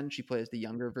Ex-Girlfriend. She plays the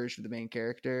younger version of the main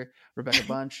character, Rebecca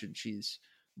Bunch, and she's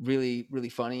really really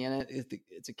funny in it.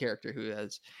 It's a character who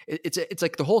has it's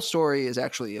like the whole story is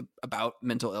actually about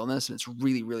mental illness, and it's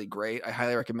really really great. I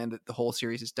highly recommend it. The whole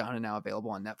series is done and now available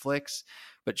on Netflix.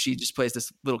 But she just plays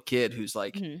this little kid who's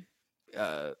like Mhm.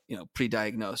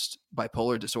 pre-diagnosed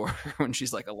bipolar disorder when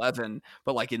she's like 11,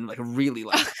 but like in like really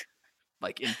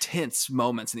like intense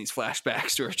moments in these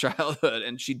flashbacks to her childhood,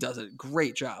 and she does a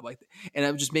great job. Like, and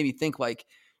it just made me think like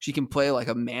she can play like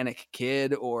a manic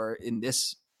kid, or in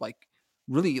this like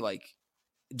really like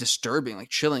disturbing, like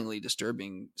chillingly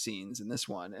disturbing scenes in this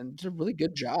one, and did a really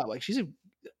good job. Like she's a Oh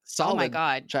my solid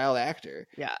god. child actor.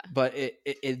 Yeah. But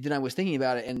then I was thinking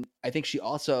about it, and I think she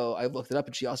also, I looked it up,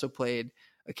 and she also played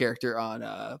a character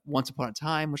on Once Upon a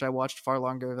Time, which I watched far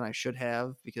longer than I should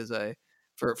have because I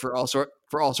for all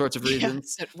sorts of Yeah,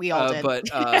 reasons. so we all did.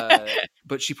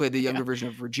 But she played the Yeah. younger version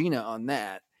of Regina on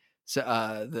that. So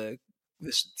the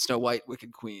Snow White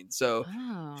Wicked Queen. So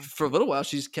Oh, for a little while,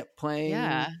 she just kept playing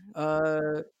yeah.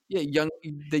 the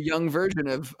young version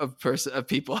of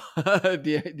people,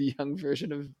 the young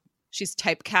version of She's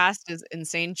typecast as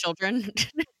insane children,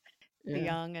 the yeah.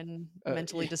 young and Yeah.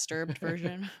 mentally disturbed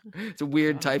version. It's a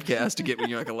weird Oh. typecast to get when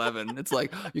you're like 11. It's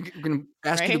like you're gonna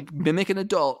ask you Right? to mimic an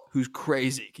adult who's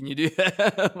crazy. Can you do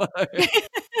that?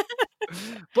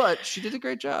 But she did a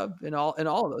great job in all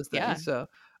of those Yeah, things. So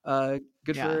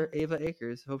good yeah. for Ava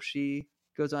Akers. Hope she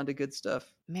goes on to good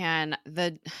stuff. Man,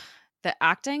 the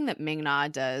acting that Ming-Na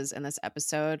does in this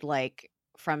episode, like,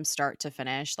 from start to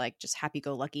finish, like, just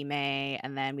happy-go-lucky May,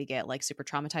 and then we get, like, super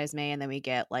traumatized May, and then we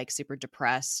get, like, super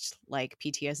depressed, like,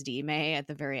 PTSD May at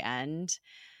the very end.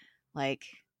 Like,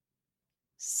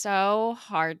 so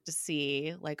hard to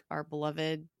see, like, our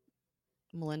beloved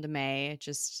Melinda May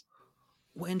just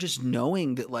When just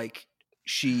knowing that like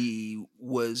she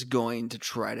was going to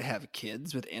try to have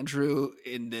kids with Andrew,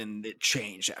 and then it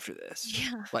changed after this.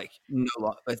 yeah. Like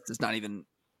no, it's not even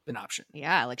an option.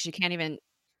 Yeah, like, she can't even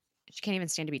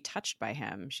stand to be touched by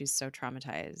him. She's so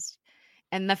traumatized.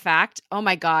 And the fact, oh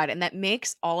my god, and that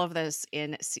makes all of this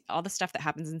all the stuff that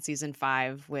happens in season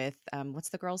 5 with what's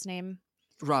the girl's name?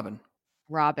 Robin,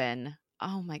 Robin.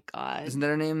 Oh my god. isn't that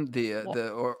her name? Well, The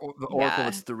Oracle. yeah.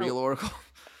 It's the real Oracle.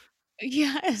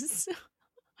 Yes.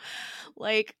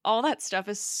 Like all that stuff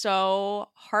is so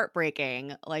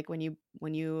heartbreaking. Like when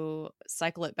you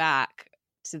cycle it back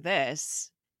to this.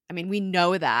 I mean, we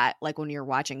know that like when you're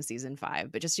watching season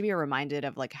 5, but just to be reminded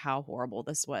of like how horrible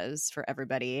this was for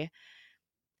everybody,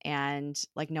 and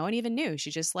like no one even knew.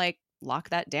 She just like locked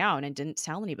that down and didn't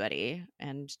tell anybody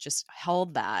and just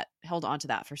held on to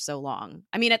that for so long.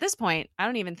 I mean, at this point, I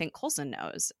don't even think Coulson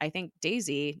knows. I think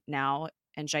Daisy now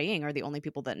and Jiaying are the only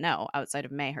people that know outside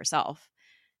of May herself,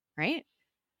 right?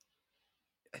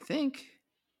 I think.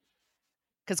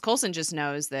 Because Coulson just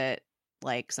knows that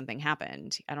like something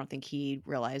happened. I don't think he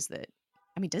realized that.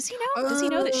 I mean, does he know? Does he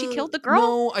know that she killed the girl?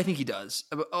 No, I think he does.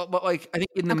 But like, I think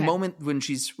in the Okay. moment when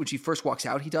she first walks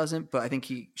out, he doesn't. But I think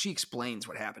she explains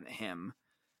what happened to him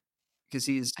because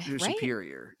he's her Right?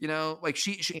 superior. You know, like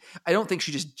she. I don't think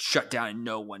she just shut down and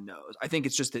no one knows. I think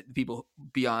it's just that people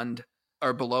beyond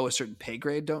or below a certain pay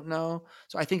grade don't know.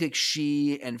 So I think like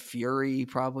she and Fury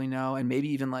probably know, and maybe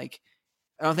even like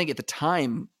I don't think at the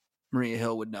time Maria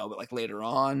Hill would know, but like later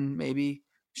on, maybe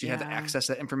she'd have to Yeah. access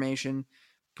that information.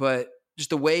 But just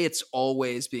the way it's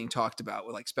always being talked about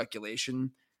with like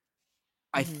speculation,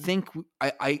 I Hmm. think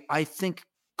I think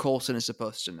Coulson is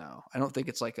supposed to know. I don't think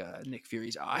it's like a Nick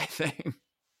Fury's eye thing.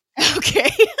 Okay.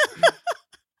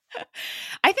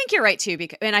 I think you're right too,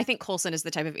 because and I think Coulson is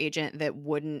the type of agent that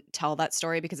wouldn't tell that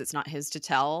story because it's not his to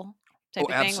tell Oh, type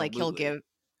of thing. Like he'll absolutely. give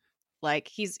like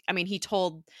he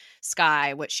told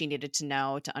Sky what she needed to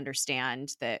know to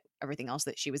understand that everything else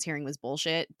that she was hearing was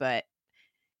bullshit. But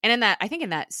and in that I think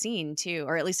in that scene too,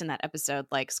 or at least in that episode,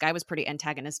 like Sky was pretty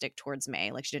antagonistic towards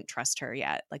May. Like she didn't trust her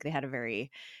yet. Like they had a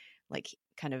very like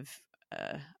kind of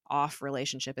off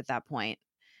relationship at that point.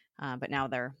 But now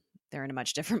they're in a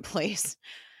much different place.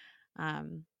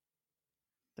 Um,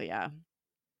 but yeah.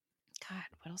 God,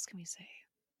 what else can we say?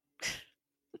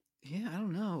 Yeah, I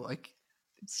don't know. Like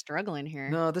I'm struggling here.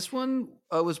 no, this one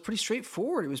was pretty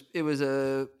straightforward. It was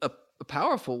a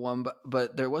powerful one,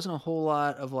 but there wasn't a whole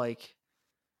lot of like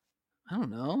I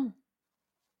don't know.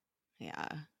 Yeah.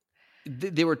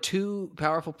 There were two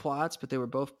powerful plots, but they were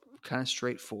both kind of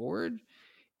straightforward.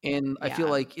 And I feel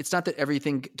Yeah. like it's not that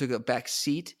everything took a back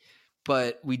seat,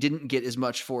 but we didn't get as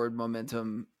much forward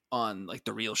momentum on like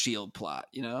the real Shield plot,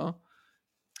 you know?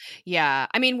 Yeah.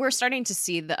 I mean, we're starting to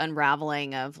see the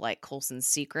unraveling of like Coulson's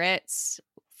secrets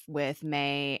with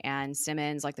May and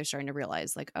Simmons. Like they're starting to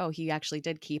realize like, oh, he actually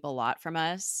did keep a lot from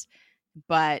us.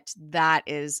 But that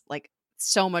is like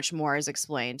so much more is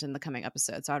explained in the coming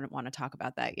episode. So I don't want to talk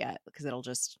about that yet because we'll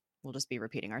just be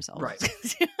repeating ourselves. Right.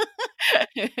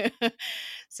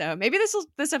 So maybe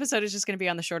this episode is just going to be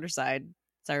on the shorter side.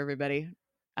 Sorry, everybody.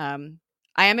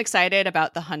 I am excited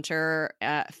about the Hunter,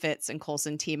 Fitz, and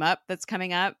Coulson team up that's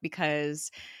coming up because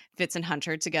Fitz and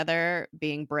Hunter together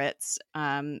being Brits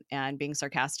and being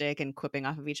sarcastic and quipping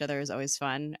off of each other is always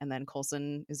fun. And then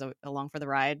Coulson is along for the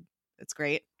ride. It's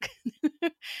great.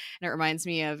 And it reminds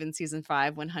me of in season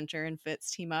 5 when Hunter and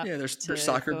Fitz team up. Yeah, they're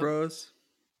soccer bros.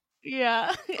 Yeah.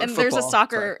 Or and football. There's a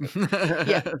soccer.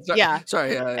 Yeah. Yeah.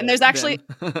 Sorry. And there's actually,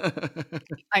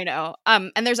 I know.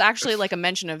 And there's actually like a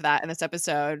mention of that in this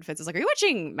episode. Fitz is like, are you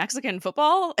watching Mexican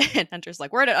football? And Hunter's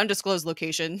like, we're at an undisclosed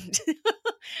location.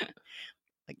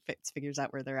 Like Fitz figures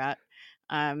out where they're at.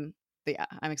 But yeah,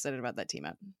 I'm excited about that team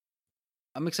up.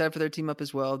 I'm excited for their team up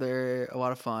as well. They're a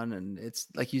lot of fun, and it's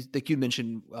like you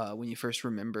mentioned when you first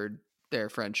remembered their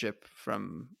friendship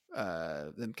from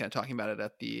them kind of talking about it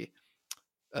at the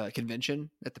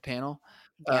convention at the panel.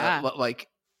 Yeah. Like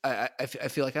I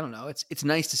feel like I don't know. It's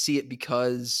nice to see it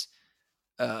because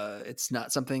it's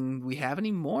not something we have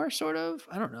anymore. Sort of.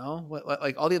 I don't know.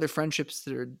 Like all the other friendships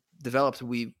that are developed,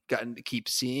 we've gotten to keep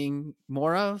seeing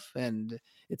more of, and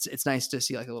it's nice to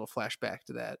see like a little flashback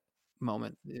to that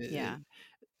moment. Yeah.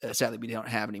 Sadly, we don't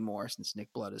have anymore since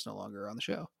Nick Blood is no longer on the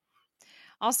show.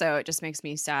 Also, it just makes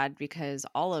me sad because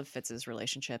all of Fitz's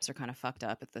relationships are kind of fucked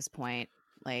up at this point.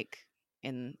 Like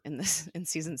in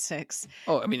season 6.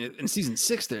 Oh, I mean, in season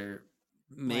 6, they're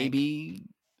maybe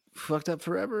fucked up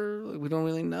forever. Like, we don't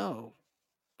really know.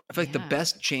 I feel like the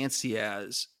best chance he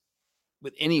has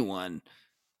with anyone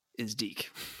is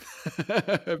Deke.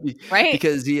 Right.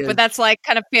 Because but that's like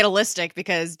kind of fatalistic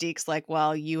because Deke's like,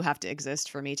 well, you have to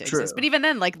exist for me to exist. But even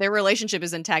then, like their relationship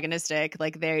is antagonistic.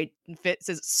 Like Fitz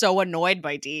is so annoyed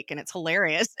by Deke and it's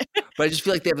hilarious. But I just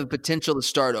feel like they have a potential to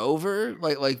start over.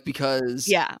 Like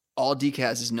because all Deke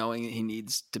has is knowing that he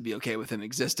needs to be okay with him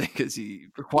existing because he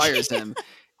requires him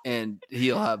and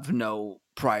he'll have no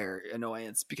prior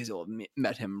annoyance because he'll have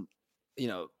met him, you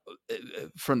know,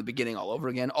 from the beginning all over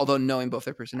again. Although knowing both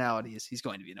their personalities, he's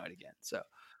going to be annoyed again. So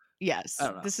yes,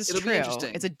 this is It'll true. Be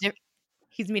interesting. It's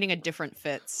he's meeting a different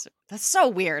Fitz. That's so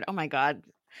weird. Oh my god,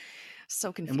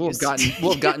 so confused. And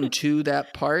we'll have gotten to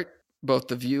that part, both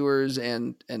the viewers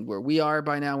and where we are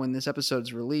by now when this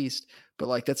episode's released. But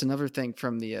like that's another thing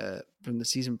from the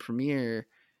season premiere.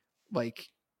 Like,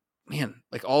 man,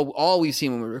 like all we've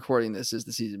seen when we're recording this is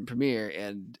the season premiere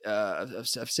and of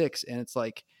 6, and it's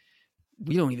like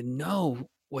we don't even know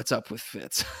what's up with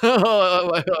Fitz.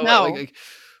 No,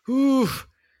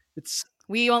 it's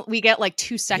we get like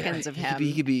 2 seconds of him.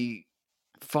 He could be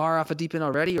far off a deep end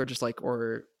already, or just like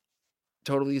or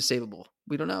totally savable.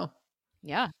 We don't know.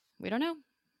 Yeah, we don't know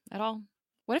at all.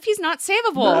 What if he's not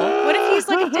savable? What if he's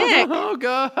like a dick? Oh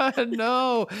God,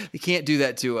 no! They can't do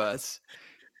that to us.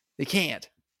 They can't.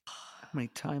 How many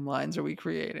timelines are we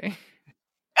creating?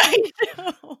 I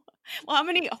know. Well, how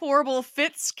many horrible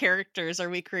Fitz characters are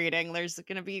we creating? There's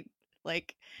going to be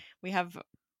like we have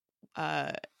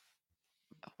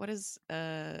what is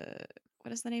the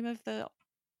name of the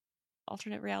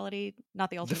alternate reality? Not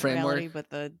the alternate reality, but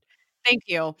thank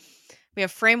you. We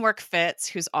have Framework Fitz,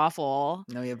 who's awful.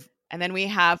 No, we have, and then we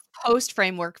have Post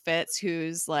Framework Fitz,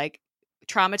 who's like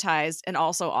traumatized and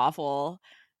also awful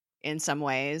in some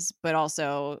ways, but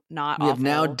also not. We have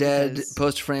now dead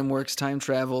Post Frameworks, time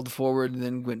traveled forward and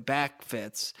then went back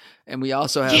Fitz, and we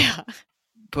also have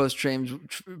Post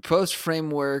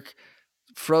Framework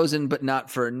frozen but not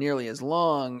for nearly as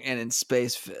long and in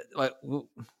space Fit. Like, well,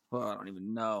 I don't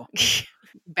even know.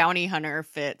 Bounty hunter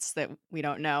Fitz that we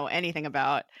don't know anything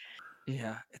about.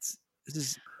 Yeah, this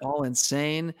is all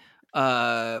insane.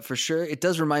 For sure. It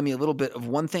does remind me a little bit of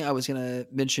one thing I was going to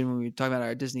mention when we were talking about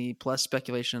our Disney Plus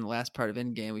speculation in the last part of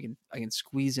Endgame. I can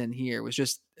squeeze in here. It was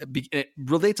just, it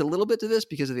relates a little bit to this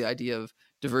because of the idea of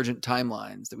divergent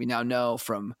timelines that we now know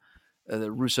from the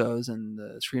Russos and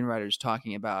the screenwriters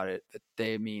talking about it, that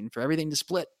they mean for everything to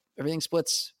split, everything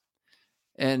splits.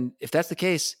 And if that's the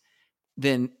case,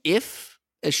 then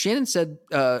as Shannon said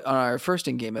on our first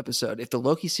in-game episode, if the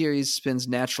Loki series spins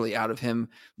naturally out of him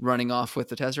running off with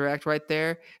the Tesseract right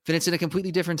there, then it's in a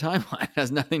completely different timeline. It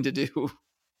has nothing to do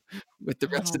with the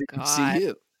rest of the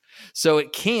MCU. So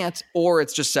it can't, or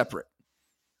it's just separate.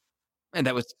 And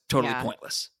that was totally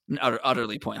pointless.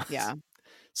 Utterly pointless. Yeah.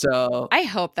 So I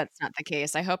hope that's not the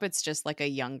case. I hope it's just like a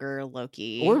younger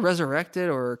Loki. or resurrected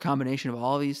or a combination of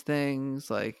all these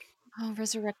things. Like, oh,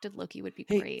 resurrected Loki would be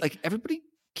hey, great. like everybody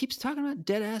keeps talking about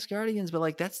dead Asgardians, but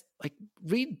like that's like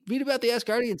read about the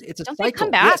Asgardians. It's a Don't cycle. they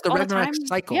come back Yes, the all the Ragnarok time?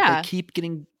 cycle. Yeah. They keep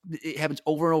getting it happens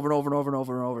over and over and over and over and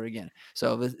over and over again.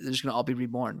 So they're just gonna all be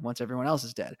reborn once everyone else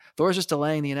is dead. Thor's just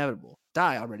delaying the inevitable.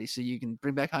 Die already, so you can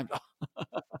bring back Heimdall.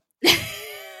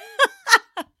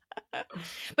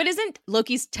 But isn't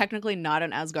Loki's technically not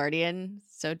an Asgardian?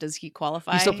 So does he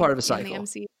qualify? He's still part of a in cycle. the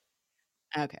MCU?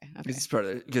 Okay. He's part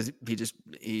of it because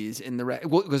he's in the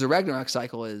because the Ragnarok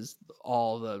cycle is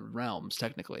all the realms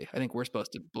technically. I think we're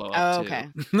supposed to blow up too. Okay.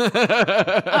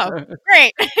 Oh,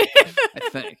 great. I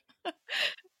think.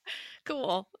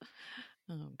 Cool.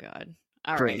 Oh God.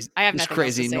 All crazy. Right. I have this nothing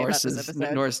crazy else to say about this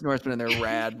episode. Norsemen and their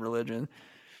rad religion.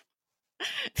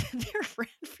 Their rad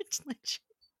religion.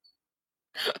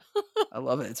 I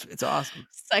love it. It's awesome.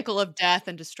 Cycle of death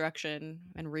and destruction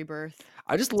and rebirth.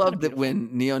 I just love that when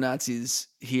neo-Nazis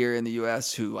here in the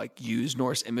U.S. who like use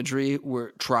Norse imagery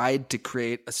tried to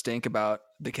create a stink about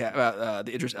the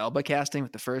Idris Elba casting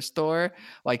with the first Thor,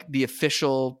 like the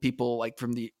official people like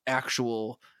from the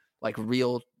actual like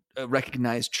real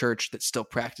recognized church that still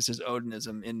practices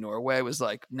Odinism in Norway was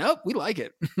like, nope, we like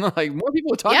it. Like more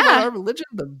people talk about our religion,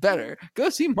 the better. Go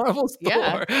see Marvel's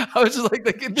Thor. I was just like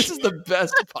this is the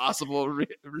best possible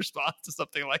response to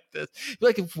something like this.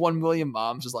 Like if 1 million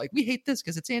moms was like, we hate this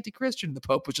because it's anti-Christian. The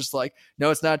Pope was just like,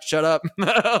 no, it's not. Shut up.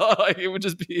 Like, it would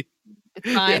just be.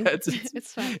 It's fine. Yeah,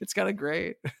 it's fine. It's kind of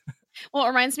great. Well, it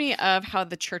reminds me of how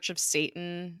the Church of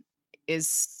Satan is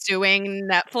suing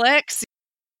Netflix.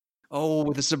 Oh,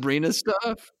 with the Sabrina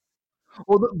stuff?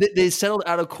 Well, they settled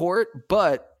out of court,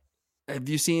 but have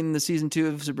you seen the season 2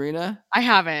 of Sabrina? I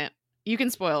haven't. You can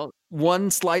spoil. One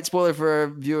slight spoiler for our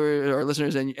viewers or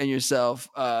listeners and yourself.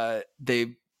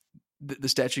 The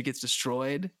statue gets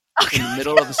destroyed in the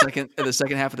middle of the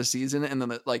second half of the season, and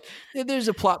then there's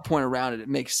a plot point around it. It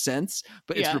makes sense,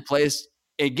 but it's replaced.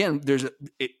 Again,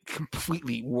 it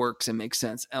completely works and makes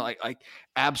sense, and like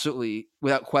absolutely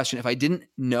without question. If I didn't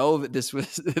know that this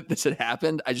had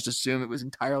happened, I just assume it was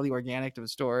entirely organic to the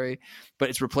story. But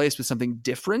it's replaced with something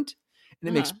different, and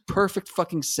it makes perfect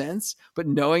fucking sense. But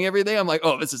knowing everything, I'm like,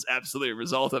 oh, this is absolutely a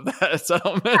result of that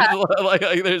settlement. Yeah. like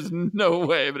there's no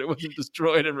way, but it wasn't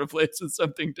destroyed and replaced with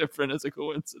something different as a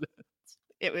coincidence.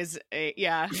 It was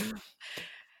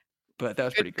But that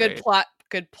was pretty great.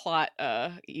 Good plot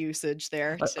usage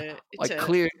there.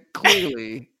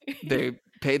 Clearly they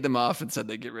paid them off and said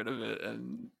they'd get rid of it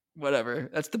and whatever.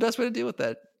 That's the best way to deal with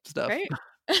that stuff. Right?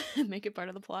 Make it part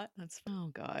of the plot.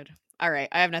 Oh God. All right.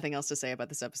 I have nothing else to say about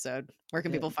this episode. Where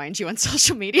can people find you on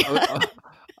social media?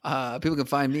 People can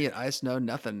find me at I Know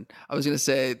Nothing. I was going to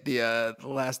say the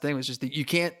last thing was just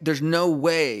that there's no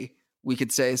way we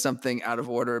could say something out of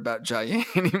order about Jiaying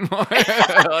anymore.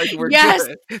 Like we're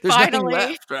good. There's finally. Nothing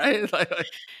left, right? Like,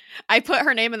 I put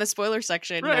her name in the spoiler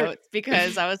section notes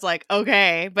because I was like,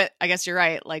 okay, but I guess you're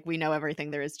right. Like we know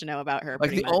everything there is to know about her. Like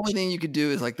the only thing you could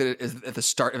do is like is at the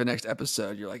start of the next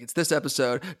episode. You're like, it's this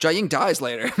episode. Jiaying dies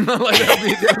later. Like that'd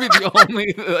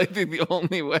be the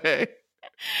only way.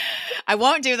 I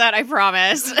won't do that. I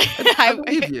promise. I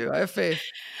believe you. I have faith.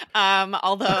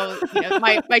 Although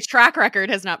my track record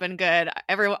has not been good.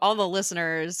 All the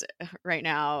listeners right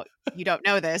now, you don't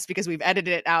know this because we've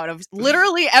edited it out of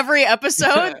literally every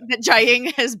episode that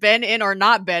Jiaying has been in or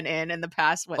not been in the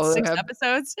past 6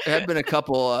 episodes. There have been a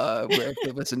couple where if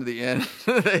they listen to the end,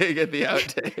 they get the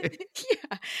outtake.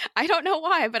 Yeah, I don't know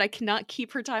why, but I cannot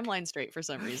keep her timeline straight for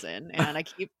some reason, and I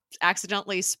keep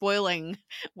accidentally spoiling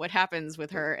what happens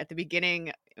with her at the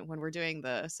beginning when we're doing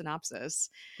the synopsis.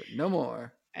 But no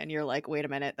more. And you're like, wait a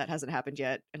minute, that hasn't happened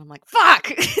yet. And I'm like,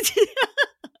 fuck!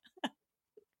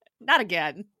 Not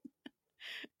again.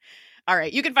 All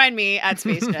right, you can find me at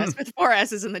Space Jess with 4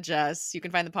 S's in the Jess. You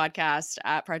can find the podcast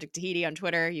at Project Tahiti on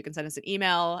Twitter. You can send us an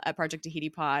email at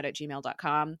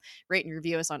projecttahitipod@gmail.com. Rate and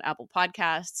review us on Apple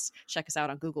Podcasts. Check us out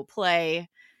on Google Play.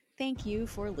 Thank you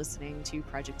for listening to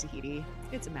Project Tahiti.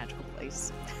 It's a magical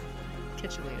place.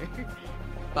 Catch you later.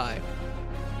 Bye.